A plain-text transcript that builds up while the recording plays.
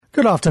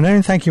Good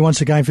afternoon. Thank you once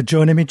again for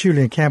joining me.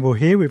 Julian Campbell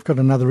here. We've got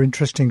another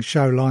interesting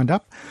show lined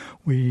up.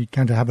 We're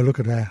going to have a look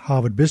at our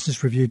Harvard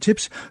Business Review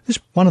tips. This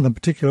one of the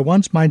particular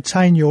ones,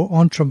 maintain your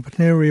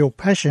entrepreneurial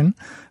passion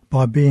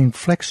by being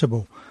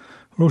flexible.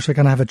 We're also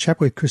going to have a chat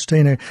with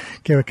Christina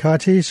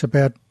Gerakaitis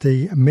about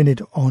the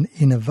Minute on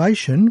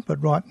Innovation. But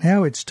right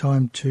now it's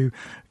time to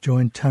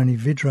join Tony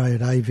Vidray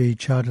at AV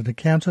Chartered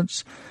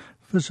Accountants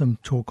for some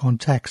talk on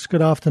tax.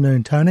 Good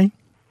afternoon, Tony.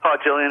 Hi,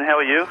 Julian. How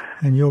are you?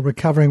 And you're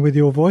recovering with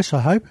your voice,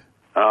 I hope?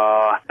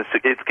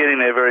 It's getting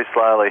there very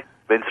slowly.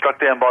 Been struck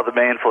down by the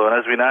man flu, and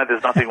as we know,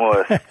 there's nothing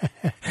worse.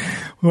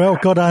 Well,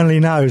 God only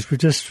knows. We've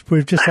just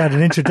had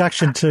an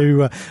introduction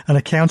to an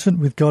accountant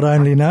with God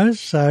only knows.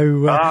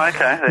 So,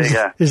 okay, there you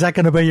go. Is that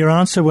going to be your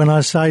answer when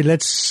I say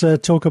let's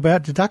talk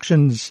about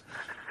deductions?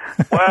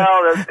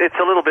 Well, it's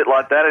a little bit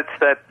like that. It's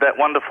that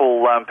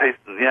wonderful piece.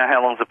 You know,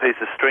 how long's a piece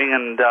of string?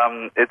 And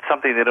it's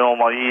something that in all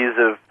my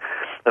years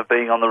of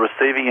being on the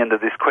receiving end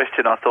of this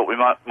question, I thought we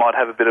might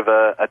have a bit of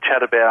a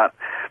chat about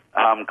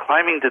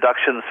claiming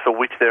deductions for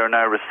which there are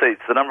no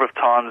receipts. The number of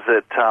times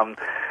that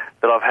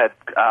I've had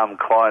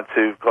clients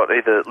who've got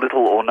either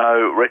little or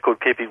no record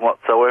keeping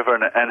whatsoever,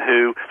 and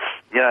who,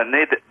 you know,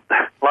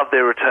 love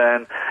their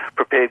return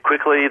prepared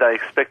quickly. They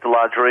expect a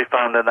large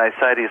refund, and they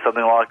say to you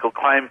something like, "Well,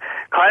 claim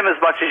as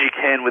much as you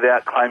can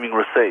without claiming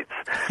receipts."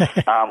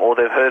 Or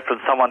they've heard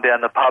from someone down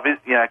the pub,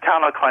 "You know,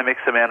 can't I claim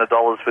X amount of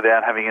dollars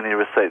without having any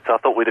receipts?" So I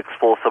thought we'd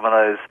explore some of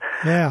those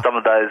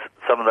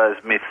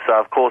myths. So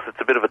of course,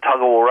 it's a bit of a tug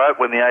of war rope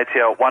when the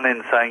ATO at one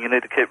end saying you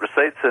need to keep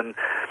receipts, and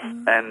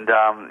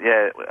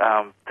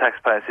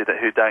taxpayers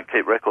who don't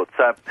keep records.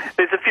 So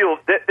there's a few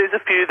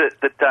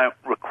that don't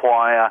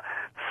require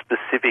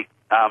specific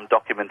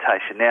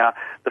documentation. Now,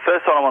 the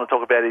first one I want to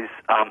talk about is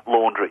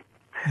laundry.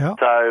 Yeah.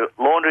 So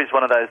laundry is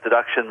one of those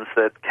deductions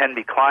that can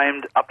be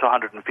claimed up to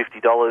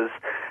 $150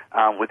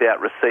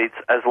 without receipts,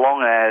 as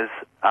long as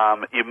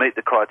you meet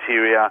the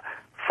criteria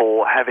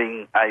for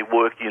having a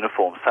work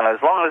uniform. So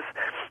as long as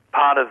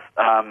part of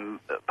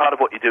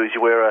what you do is you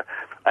wear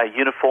a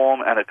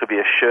uniform, and it could be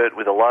a shirt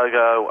with a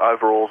logo,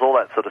 overalls, all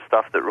that sort of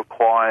stuff that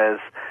requires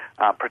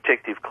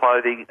protective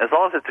clothing. As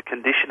long as it's a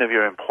condition of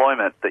your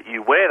employment that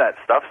you wear that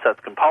stuff, so it's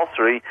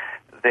compulsory,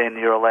 then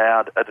you're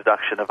allowed a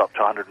deduction of up to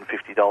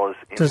 $150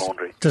 in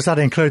laundry. Does that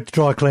include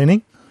dry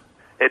cleaning?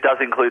 It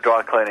does include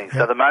dry cleaning. Yep.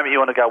 So the moment you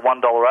want to go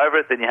 $1 over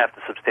it, then you have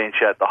to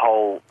substantiate the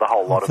whole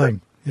lot of it.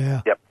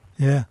 Yeah. Yep.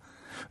 Yeah.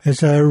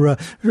 So,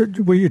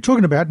 well, you're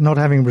talking about not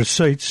having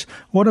receipts.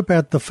 What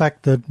about the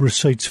fact that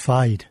receipts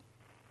fade?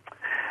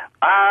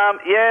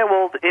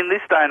 Well, in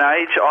this day and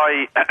age,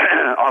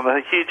 I'm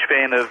a huge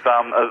fan of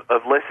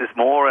less is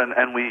more,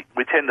 and we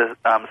tend to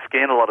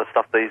scan a lot of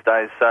stuff these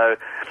days. So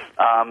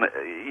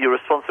your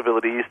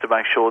responsibility is to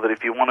make sure that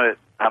if you want to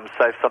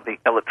save something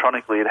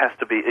electronically, it has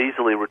to be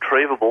easily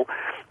retrievable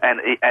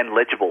and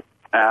legible.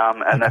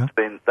 And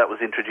okay. that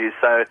was introduced.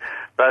 So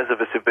those of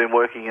us who've been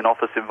working in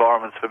office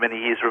environments for many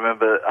years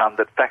remember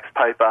that fax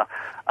paper.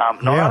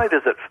 Not only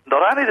does it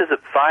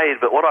fade,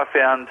 but what I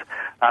found,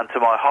 to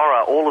my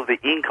horror, all of the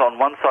ink on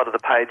one side of the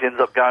page ends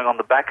up going on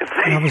the back of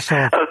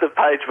the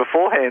page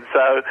beforehand.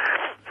 So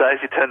as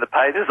you turn the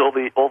pages, all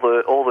the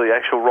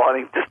actual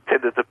writing just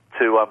tended to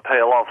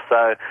peel off.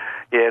 So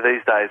yeah,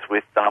 these days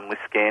with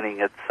scanning,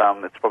 it's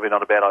probably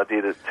not a bad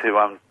idea to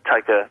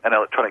take an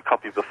electronic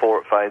copy before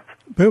it fades.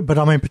 But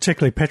I mean,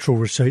 particularly petrol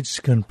receipts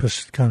can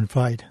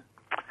fade.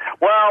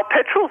 Well,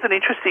 petrol's an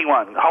interesting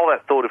one. Hold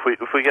that thought if we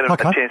get a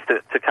chance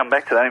to come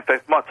back to that. In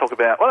fact, let's talk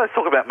about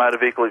motor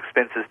vehicle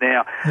expenses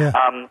now. Yeah.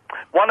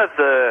 One of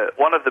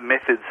the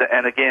methods,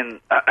 and again,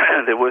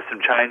 there were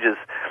some changes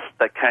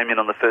that came in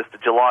on the 1st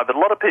of July, but a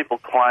lot of people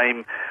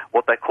claim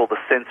what they call the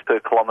cents per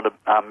kilometre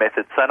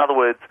method. So in other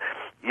words,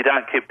 you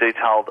don't keep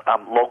detailed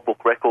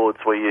logbook records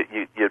where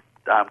you're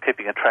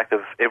keeping a track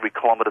of every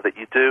kilometre that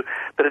you do,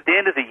 but at the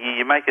end of the year,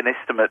 you make an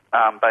estimate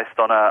based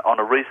on a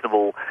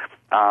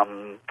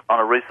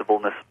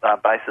reasonableness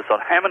basis on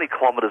how many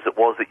kilometres it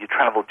was that you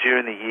travelled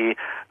during the year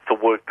for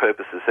work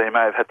purposes. So you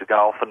may have had to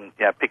go off and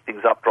pick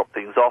things up, drop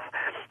things off,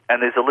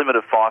 and there's a limit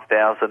of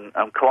 5,000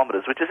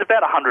 kilometres, which is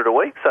about 100 a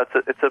week. So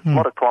it's a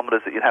lot of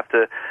kilometres that you'd have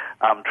to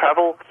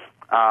travel.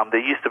 There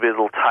used to be a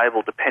little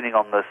table depending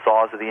on the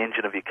size of the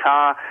engine of your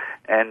car,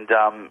 and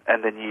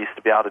then you used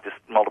to be able to just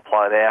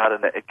multiply it out,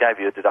 and it gave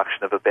you a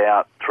deduction of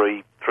about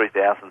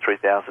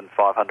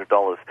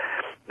 $3,500.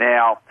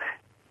 Now,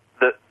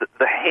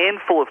 the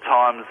handful of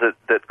times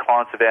that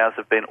clients of ours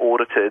have been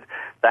audited,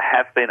 they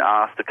have been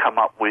asked to come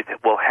up with,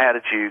 well, how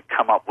did you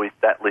come up with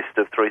that list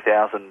of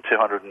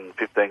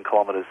 3,215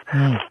 kilometres?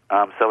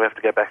 So we have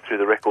to go back through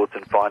the records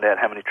and find out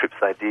how many trips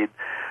they did,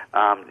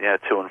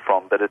 to and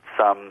from. But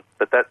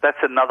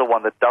that's another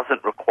one that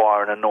doesn't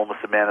require an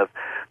enormous amount of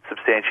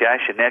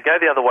substantiation. Now, go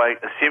the other way.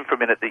 Assume for a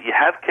minute that you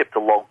have kept a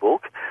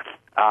logbook,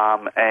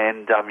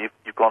 and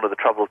you've gone to the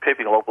trouble of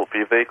keeping a logbook for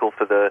your vehicle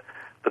for the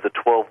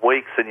 12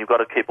 weeks, and you've got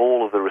to keep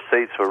all of the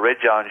receipts for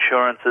rego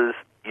insurances,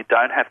 you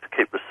don't have to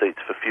keep receipts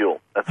for fuel.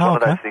 That's one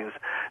of those things.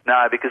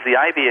 No, because the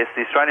ABS,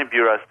 the Australian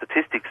Bureau of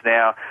Statistics,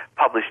 now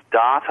publish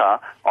data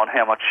on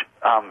how much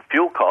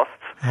fuel costs,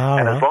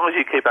 and as long as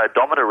you keep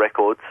odometer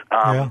records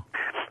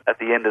at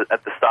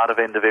the start of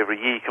end of every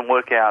year, you can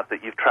work out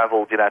that you've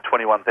travelled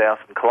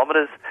 21,000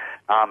 kilometres,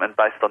 and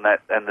based on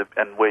that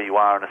and where you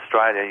are in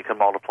Australia, you can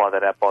multiply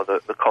that out by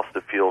the cost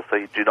of fuel. So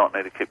you do not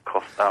need to keep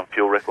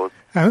fuel records.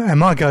 And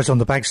mine goes on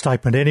the bank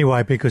statement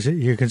anyway, because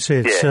you can see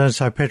it's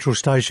so petrol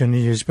station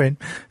you spent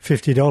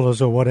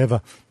 $50 or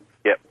whatever.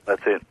 Yep,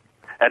 that's it.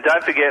 And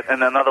don't forget,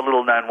 and another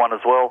little known one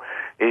as well,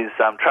 is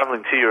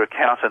travelling to your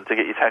accountant to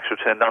get your tax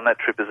return done. That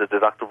trip is a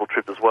deductible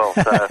trip as well.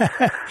 So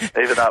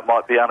even though it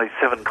might be only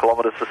 7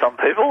 kilometres for some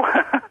people,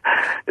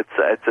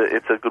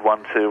 it's a good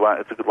one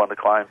to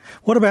claim.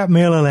 What about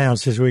meal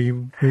allowances?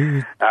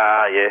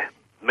 Yeah.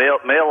 Meal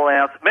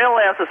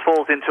allowances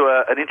falls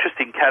into an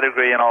interesting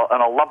category, and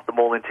I'll lump them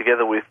all in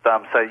together with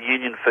say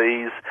union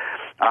fees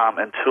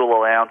and tool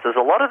allowances.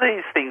 A lot of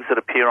these things that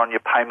appear on your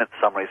payment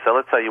summary. So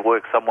let's say you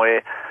work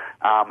somewhere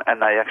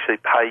and they actually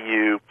pay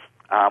you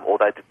or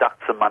they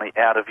deduct some money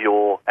out of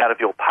your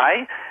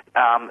pay.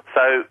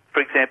 So,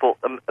 for example,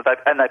 they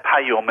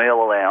pay you a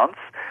meal allowance.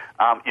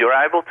 You're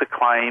able to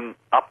claim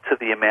up to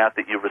the amount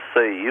that you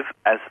receive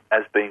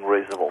as being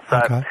reasonable.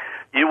 So.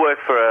 You work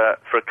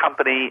for a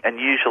company, and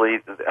usually,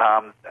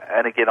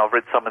 and again, I've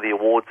read some of the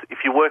awards. If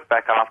you work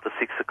back after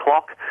 6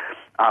 o'clock,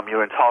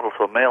 you're entitled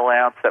to a meal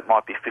allowance. That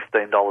might be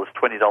 $15,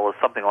 $20,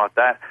 something like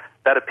that.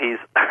 That appears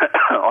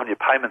on your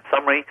payment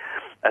summary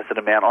as an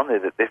amount on there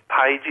that they've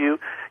paid you.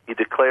 You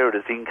declare it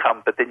as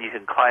income, but then you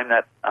can claim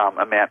that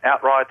amount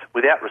outright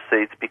without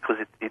receipts because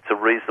it's a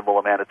reasonable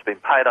amount. It's been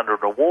paid under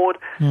an award.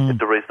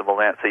 It's a reasonable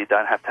amount, so you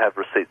don't have to have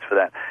receipts for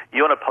that.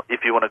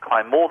 If you want to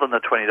claim more than the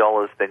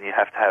 $20, then you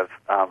have to have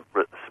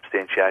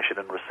substantiation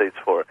and receipts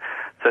for it.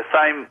 So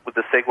same with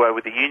the segue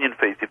with the union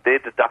fees. If they're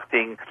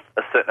deducting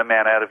a certain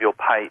amount out of your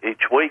pay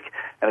each week,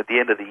 and at the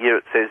end of the year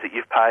it says that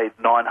you've paid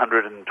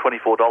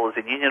 $924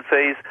 in union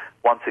fees,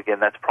 once again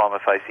that's prima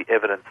facie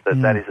evidence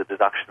that that is a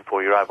deduction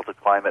for you. You're able to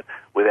claim it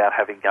without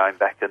having going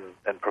back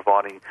and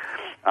providing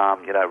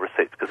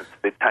receipts because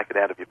it's been taken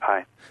out of your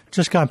pay.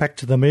 Just going back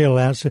to the meal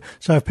allowance,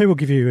 so if people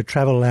give you a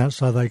travel allowance,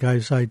 so they go,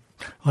 say,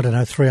 I don't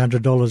know,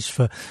 $300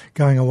 for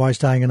going away,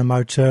 staying in a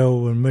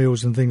motel and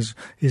meals and things,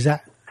 is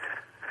that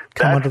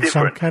come under the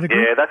same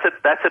category? Yeah,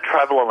 that's a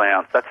travel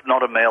allowance. That's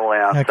not a meal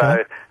allowance.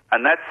 Okay. I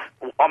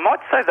might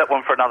save that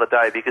one for another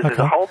day because there's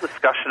a whole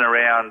discussion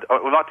around,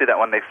 we might do that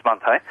one next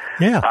month, hey?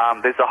 Yeah.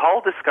 There's a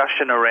whole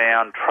discussion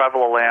around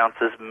travel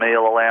allowances,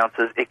 meal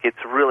allowances. It gets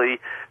really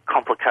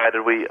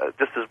complicated.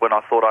 Just as when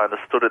I thought I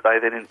understood it,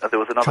 there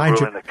was another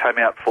ruling that came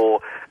out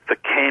for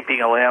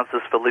camping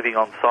allowances for living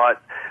on site,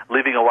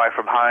 living away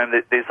from home.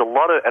 There's a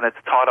lot of, and it's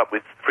tied up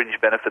with fringe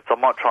benefits. I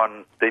might try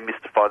and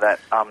demystify that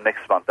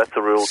next month. That's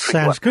a real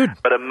tricky one. Sounds good.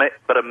 But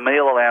a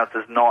meal allowance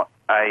is not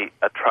a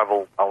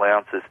travel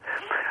allowances.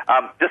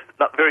 Just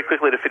very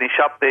quickly to finish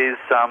up,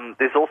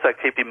 there's also,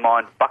 keep in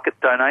mind, bucket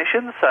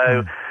donations.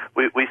 So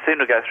we seem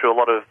to go through a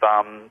lot of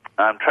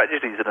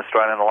tragedies in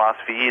Australia in the last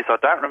few years. I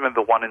don't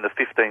remember one in the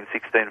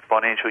 15-16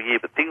 financial year,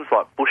 but things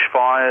like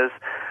bushfires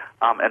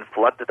and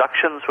flood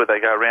deductions, where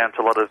they go around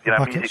to a lot of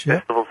music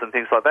festivals and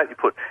things like that.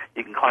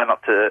 You can claim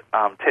up to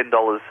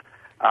 $10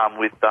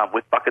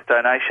 with bucket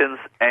donations.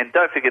 And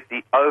don't forget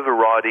the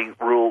overriding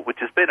rule, which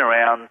has been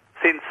around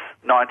since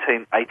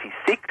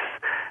 1986,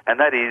 and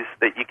that is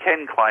that you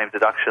can claim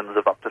deductions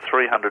of up to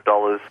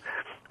 $300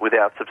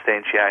 without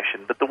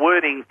substantiation. But the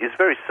wording is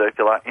very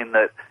circular in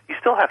that you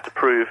still have to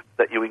prove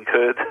that you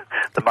incurred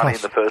the money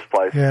in the first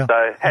place. Yeah.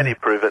 So how do you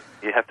prove it?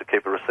 You have to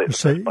keep a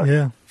receipt.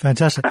 Yeah,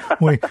 fantastic.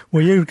 Well,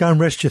 you go and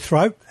rest your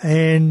throat,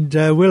 and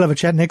we'll have a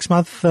chat next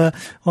month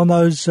on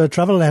those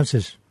travel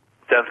allowances.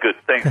 Sounds good.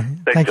 Thanks.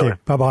 Thank you.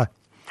 Bye-bye.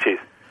 Cheers.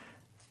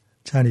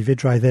 Tony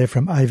Vidray there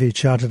from AV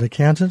Chartered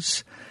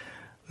Accountants,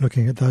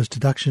 looking at those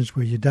deductions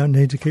where you don't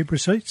need to keep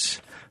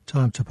receipts.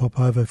 Time to pop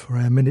over for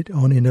our Minute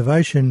on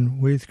Innovation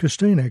with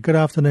Christina. Good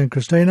afternoon,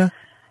 Christina.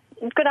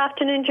 Good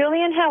afternoon,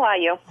 Julian. How are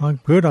you? I'm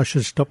good. I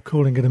should stop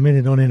calling it a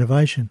Minute on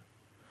Innovation.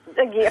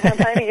 Yeah,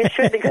 maybe you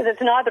should, because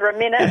it's neither a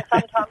minute.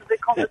 Sometimes the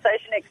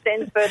conversation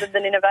extends further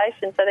than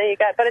innovation, so there you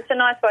go. But it's a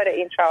nice way to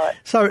intro it.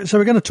 So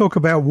we're going to talk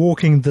about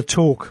walking the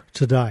talk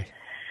today.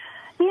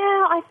 Yeah,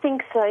 I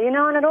think so.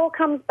 And it all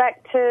comes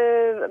back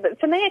to,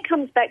 for me it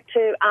comes back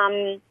to,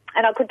 and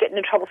I could get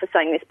into trouble for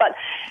saying this, but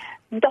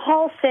the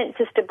whole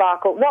census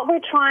debacle, what we're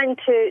trying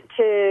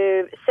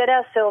to set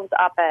ourselves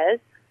up as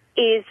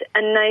is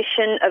a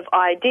nation of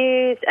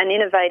ideas, an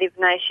innovative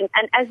nation.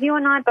 And as you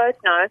and I both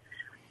know,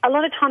 a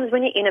lot of times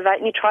when you innovate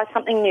and you try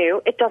something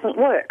new, it doesn't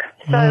work.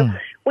 So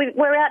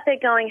we're out there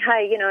going,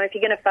 hey, if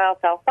you're going to fail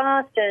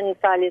fast, and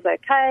failure's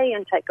okay,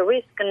 and take a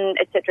risk, and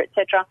et cetera, et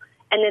cetera.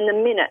 And then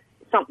the minute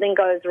something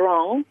goes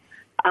wrong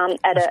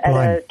at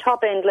a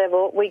top-end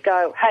level, we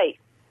go, hey,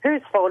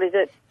 whose fault is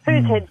it?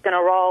 Whose head's going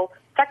to roll?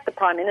 Sack the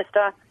Prime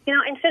Minister.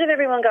 Instead of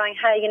everyone going,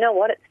 hey, you know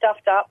what, it's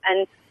stuffed up,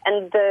 and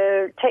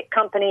the tech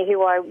company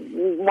who I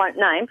won't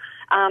name,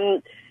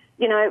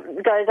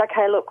 goes,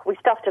 okay, look, we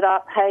stuffed it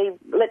up. Hey,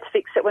 let's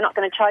fix it. We're not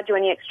going to charge you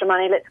any extra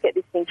money. Let's get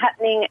this thing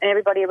happening. And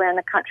everybody around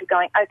the country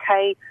going,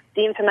 okay,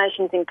 the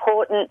information's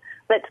important.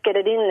 Let's get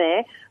it in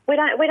there. We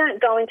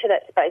don't go into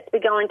that space. We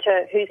go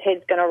into whose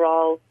head's going to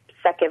roll,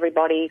 sack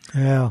everybody.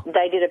 Yeah.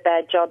 They did a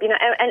bad job. And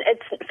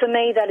it's, for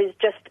me, that is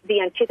just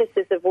the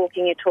antithesis of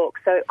walking your talk.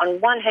 So on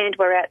one hand,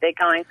 we're out there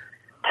going,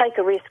 take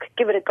a risk,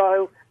 give it a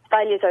go.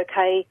 Failure's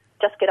okay.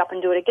 Just get up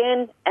and do it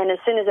again. And as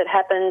soon as it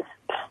happens,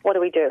 what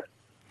do?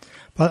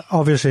 But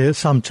obviously at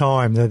some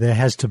time there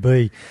has to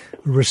be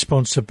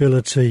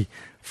responsibility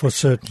for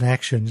certain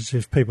actions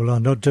if people are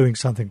not doing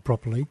something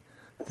properly.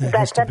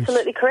 That's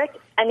absolutely correct.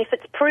 And if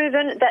it's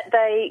proven that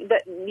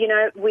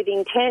with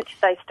intent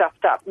they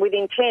stuffed up, with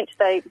intent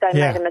they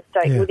made a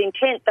mistake, with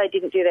intent they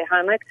didn't do their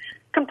homework,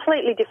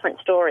 completely different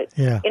story.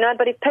 Yeah.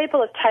 But if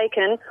people have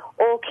taken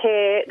all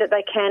care that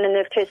they can and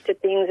they've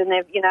tested things and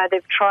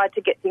they've tried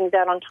to get things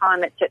out on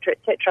time, et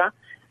cetera,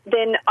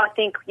 then I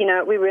think,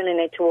 we really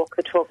need to walk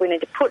the talk. We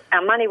need to put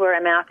our money where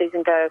our mouth is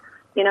and go,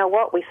 you know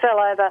what, we fell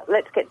over,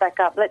 let's get back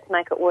up, let's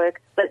make it work,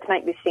 let's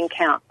make this thing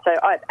count. So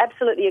I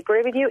absolutely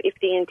agree with you. If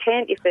the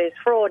intent, if there's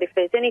fraud, if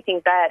there's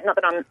anything bad, not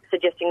that I'm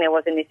suggesting there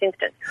was in this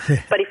instance,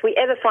 but if we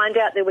ever find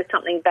out there was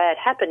something bad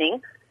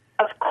happening,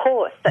 of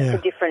course that's a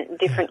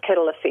different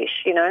kettle of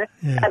fish,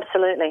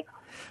 Absolutely.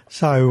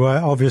 So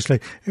obviously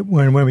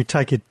when we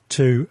take it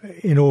to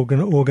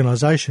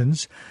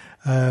organisations,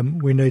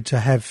 we need to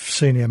have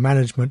senior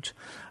management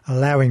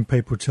allowing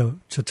people to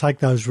take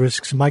those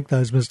risks, make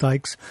those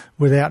mistakes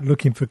without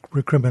looking for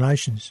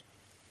recriminations.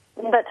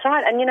 That's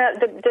right. And,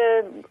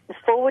 the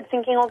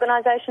forward-thinking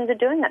organisations are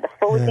doing that. The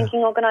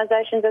forward-thinking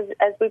organisations,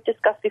 as we've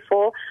discussed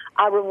before,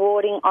 are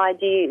rewarding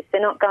ideas.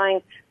 They're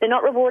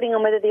not rewarding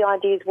on whether the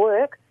ideas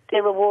work.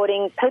 They're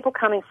rewarding people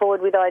coming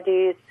forward with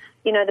ideas.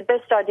 The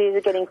best ideas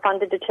are getting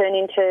funded to turn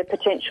into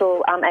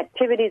potential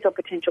activities or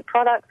potential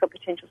products or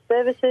potential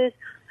services,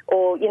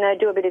 or,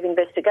 do a bit of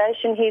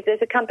investigation here.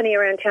 There's a company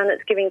around town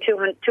that's giving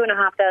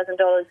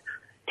 $2,500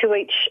 to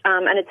each,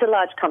 and it's a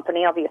large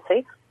company,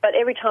 obviously, but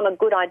every time a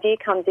good idea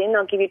comes in,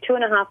 they'll give you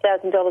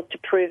 $2,500 to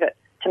prove it,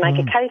 to make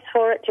a case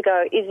for it, to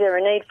go, is there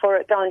a need for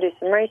it, go and do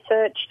some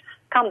research,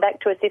 come back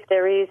to us if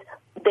there is,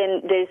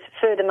 then there's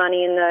further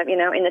money in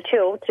the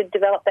till to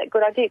develop that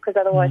good idea, because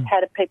otherwise how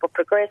do people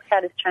progress, how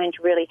does change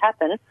really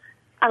happen,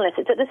 unless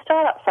it's at the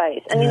start-up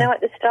phase. And,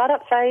 at the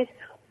start-up phase,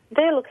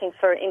 they're looking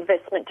for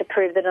investment to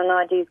prove that an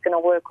idea is going to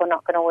work or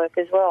not going to work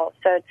as well.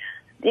 So,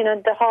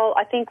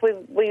 I think we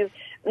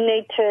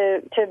need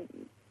to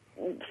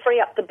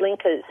free up the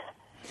blinkers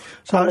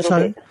a little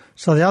bit.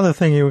 So the other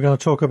thing you were going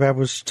to talk about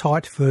was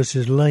tight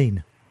versus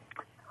lean.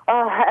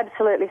 Oh,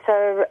 absolutely.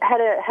 So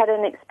had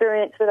an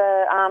experience with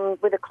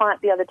a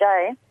client the other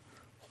day.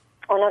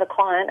 Or not a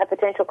client, a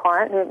potential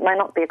client who may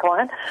not be a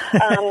client,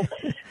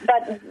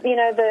 but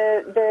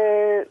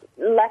the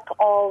lack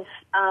of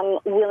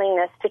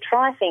willingness to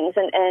try things,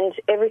 and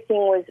everything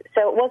was,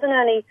 so it wasn't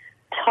only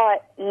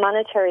tight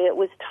monetary, it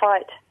was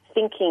tight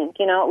thinking.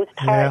 It was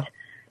tight.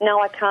 No,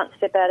 I can't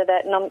step out of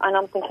that, and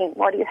I'm thinking,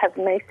 why do you have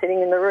me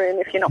sitting in the room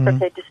if you're not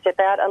prepared to step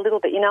out a little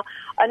bit?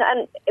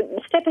 And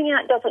stepping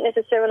out doesn't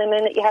necessarily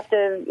mean that you have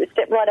to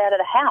step right out of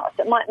the house.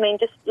 It might mean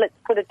just let's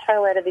put a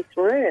toe out of this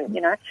room.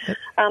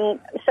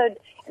 So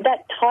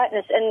that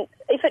tightness, and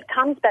if it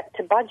comes back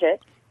to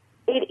budget,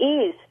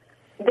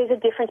 there's a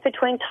difference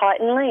between tight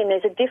and lean.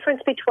 There's a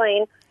difference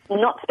between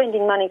not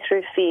spending money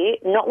through fear,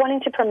 not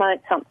wanting to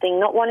promote something,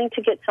 not wanting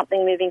to get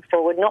something moving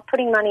forward, not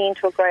putting money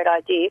into a great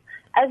idea,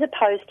 as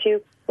opposed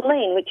to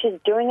lean, which is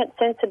doing it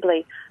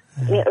sensibly.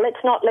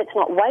 Let's not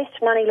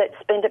waste money. Let's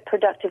spend it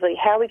productively.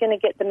 How are we going to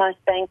get the most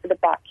bang for the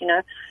buck?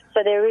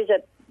 So there is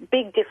a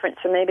big difference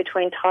for me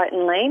between tight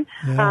and lean.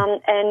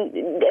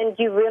 And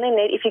you really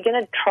need, if you're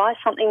going to try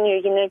something new,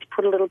 you need to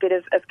put a little bit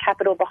of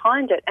capital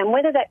behind it. And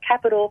whether that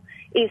capital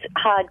is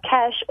hard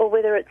cash or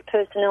whether it's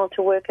personnel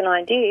to work an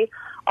idea,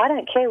 I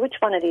don't care which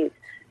one it is.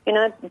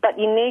 But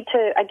you need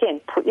to,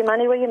 again, put your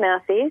money where your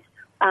mouth is.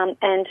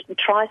 And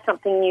try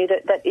something new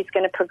that is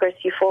going to progress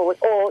you forward,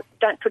 or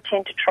don't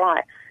pretend to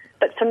try.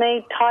 But for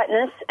me,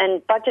 tightness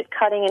and budget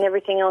cutting and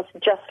everything else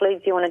just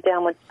leads you on a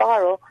downward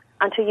spiral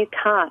until you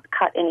can't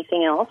cut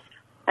anything else.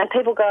 And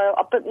people go,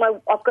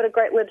 I've got a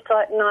great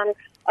website and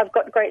I've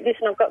got great this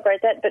and I've got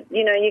great that. But,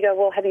 you go,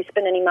 well, have you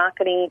spent any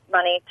marketing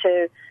money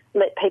to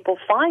let people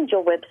find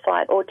your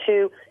website or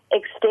to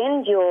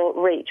extend your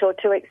reach or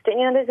to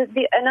extend, there's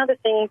another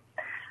thing.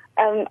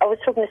 I was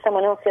talking to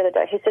someone else the other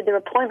day who said their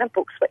appointment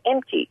books were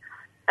empty.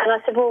 And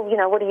I said, well,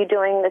 what are you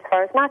doing as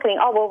far as marketing?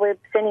 Oh, well, we're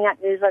sending out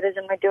newsletters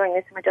and we're doing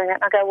this and we're doing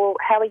that. And I go, well,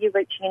 how are you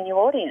reaching a new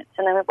audience?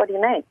 And they went, what do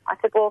you mean? I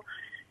said, well,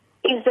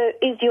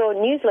 is your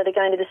newsletter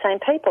going to the same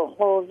people?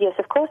 Well, yes,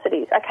 of course it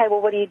is. Okay,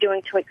 well, what are you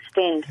doing to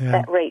extend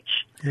that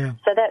reach? Yeah.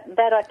 So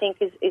that I think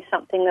is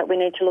something that we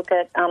need to look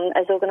at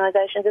as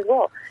organisations as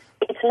well.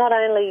 It's not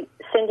only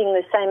sending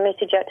the same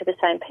message out to the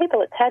same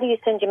people, it's how do you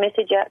send your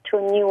message out to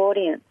a new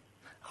audience?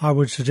 I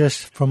would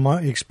suggest, from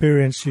my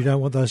experience, you don't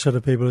want those sort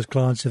of people as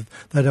clients if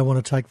they don't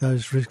want to take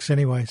those risks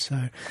anyway.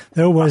 So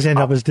they always end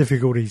up as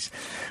difficulties.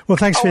 Well,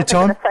 thanks for your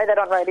time. I wasn't going to say that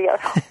on radio.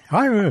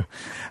 I will.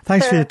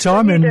 Thanks for your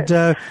time,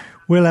 and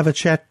we'll have a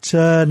chat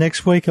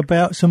next week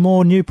about some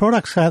more new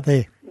products out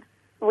there.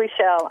 We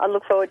shall. I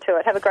look forward to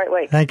it. Have a great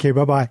week. Thank you.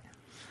 Bye-bye.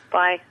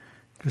 Bye.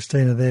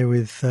 Christina there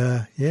with,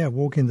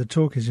 walking the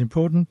talk is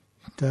important.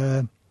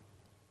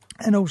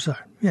 And also,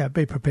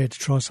 be prepared to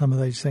try some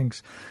of these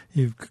things.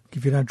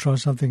 If you don't try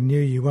something new,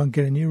 you won't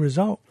get a new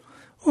result.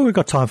 Well, we've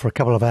got time for a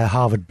couple of our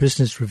Harvard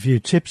Business Review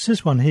tips.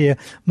 This one here,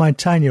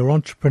 maintain your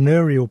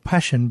entrepreneurial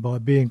passion by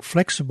being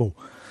flexible.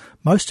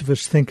 Most of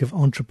us think of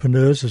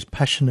entrepreneurs as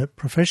passionate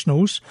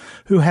professionals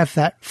who have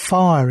that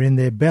fire in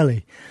their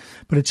belly.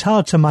 But it's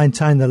hard to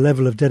maintain the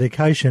level of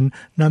dedication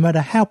no matter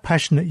how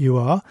passionate you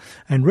are,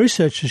 and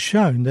research has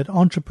shown that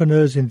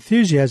entrepreneurs'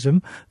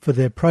 enthusiasm for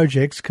their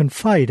projects can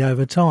fade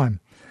over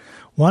time.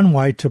 One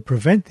way to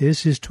prevent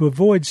this is to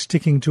avoid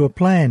sticking to a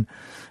plan.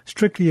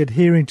 Strictly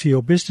adhering to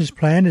your business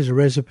plan is a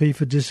recipe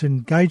for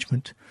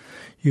disengagement.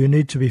 You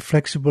need to be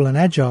flexible and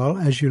agile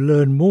as you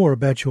learn more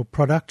about your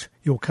product,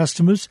 your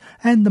customers,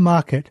 and the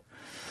market.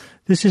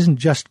 This isn't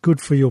just good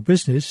for your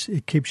business,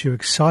 it keeps you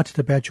excited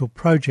about your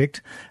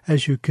project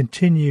as you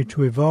continue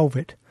to evolve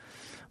it.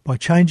 By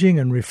changing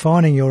and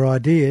refining your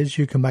ideas,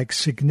 you can make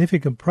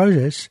significant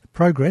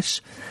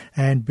progress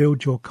and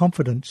build your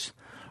confidence.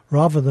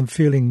 Rather than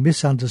feeling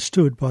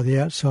misunderstood by the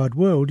outside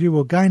world, you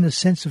will gain a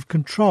sense of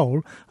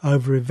control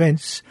over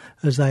events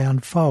as they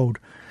unfold,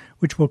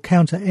 which will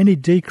counter any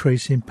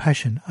decrease in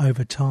passion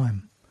over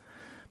time.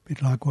 A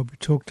bit like what we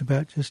talked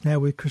about just now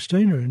with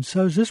Christina, and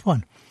so is this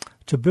one.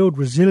 To build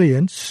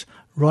resilience,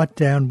 write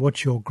down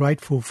what you're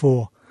grateful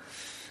for.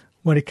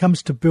 When it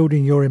comes to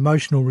building your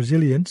emotional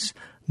resilience,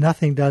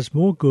 nothing does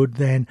more good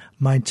than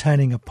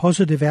maintaining a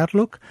positive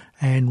outlook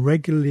and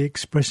regularly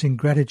expressing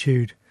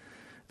gratitude.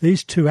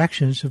 These two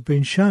actions have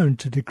been shown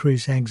to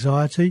decrease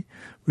anxiety,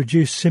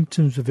 reduce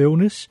symptoms of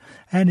illness,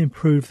 and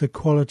improve the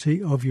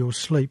quality of your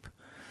sleep.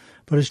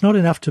 But it's not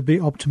enough to be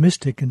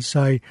optimistic and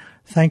say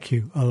thank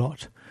you a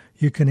lot.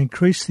 You can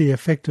increase the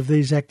effect of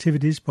these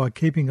activities by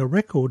keeping a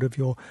record of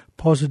your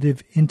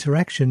positive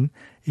interaction,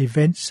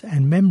 events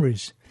and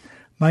memories.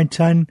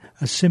 Maintain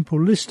a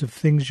simple list of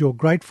things you're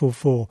grateful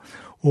for,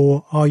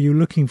 or are you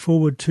looking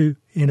forward to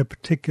in a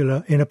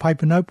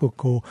paper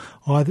notebook, or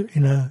either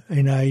in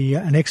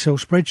an Excel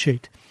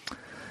spreadsheet.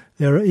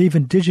 There are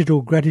even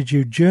digital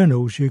gratitude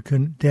journals you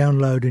can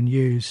download and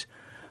use.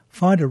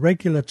 Find a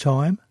regular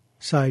time,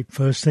 say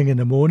first thing in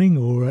the morning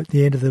or at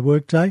the end of the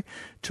workday,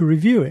 to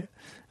review it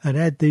and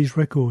add these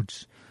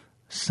records.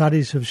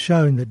 Studies have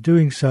shown that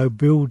doing so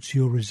builds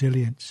your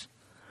resilience.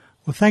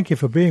 Well, thank you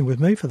for being with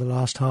me for the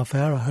last half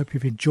hour. I hope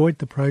you've enjoyed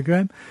the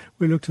program.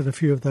 We looked at a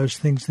few of those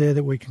things there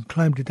that we can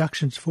claim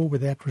deductions for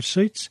without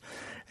receipts,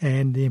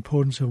 and the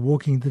importance of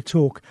walking the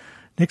talk.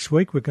 Next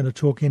week, we're going to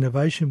talk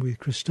innovation with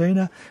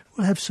Christina.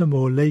 We'll have some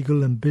more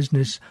legal and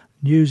business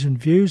news and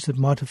views that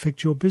might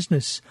affect your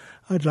business.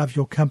 I'd love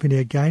your company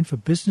again for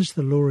Business,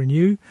 the Law and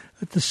You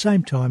at the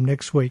same time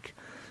next week.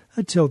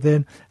 Until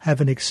then,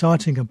 have an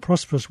exciting and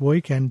prosperous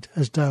week, and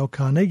as Dale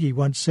Carnegie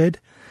once said,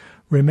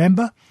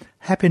 remember,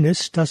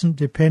 happiness doesn't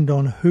depend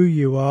on who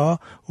you are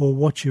or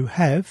what you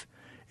have.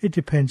 It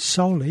depends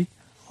solely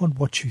on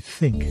what you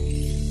think.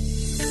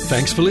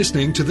 Thanks for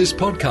listening to this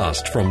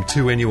podcast from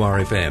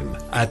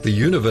 2NURFM at the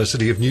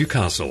University of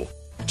Newcastle.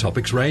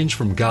 Topics range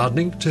from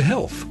gardening to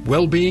health,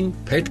 well-being,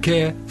 pet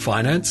care,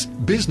 finance,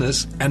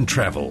 business and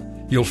travel.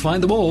 You'll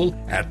find them all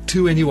at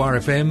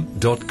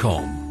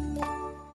 2NURFM.com.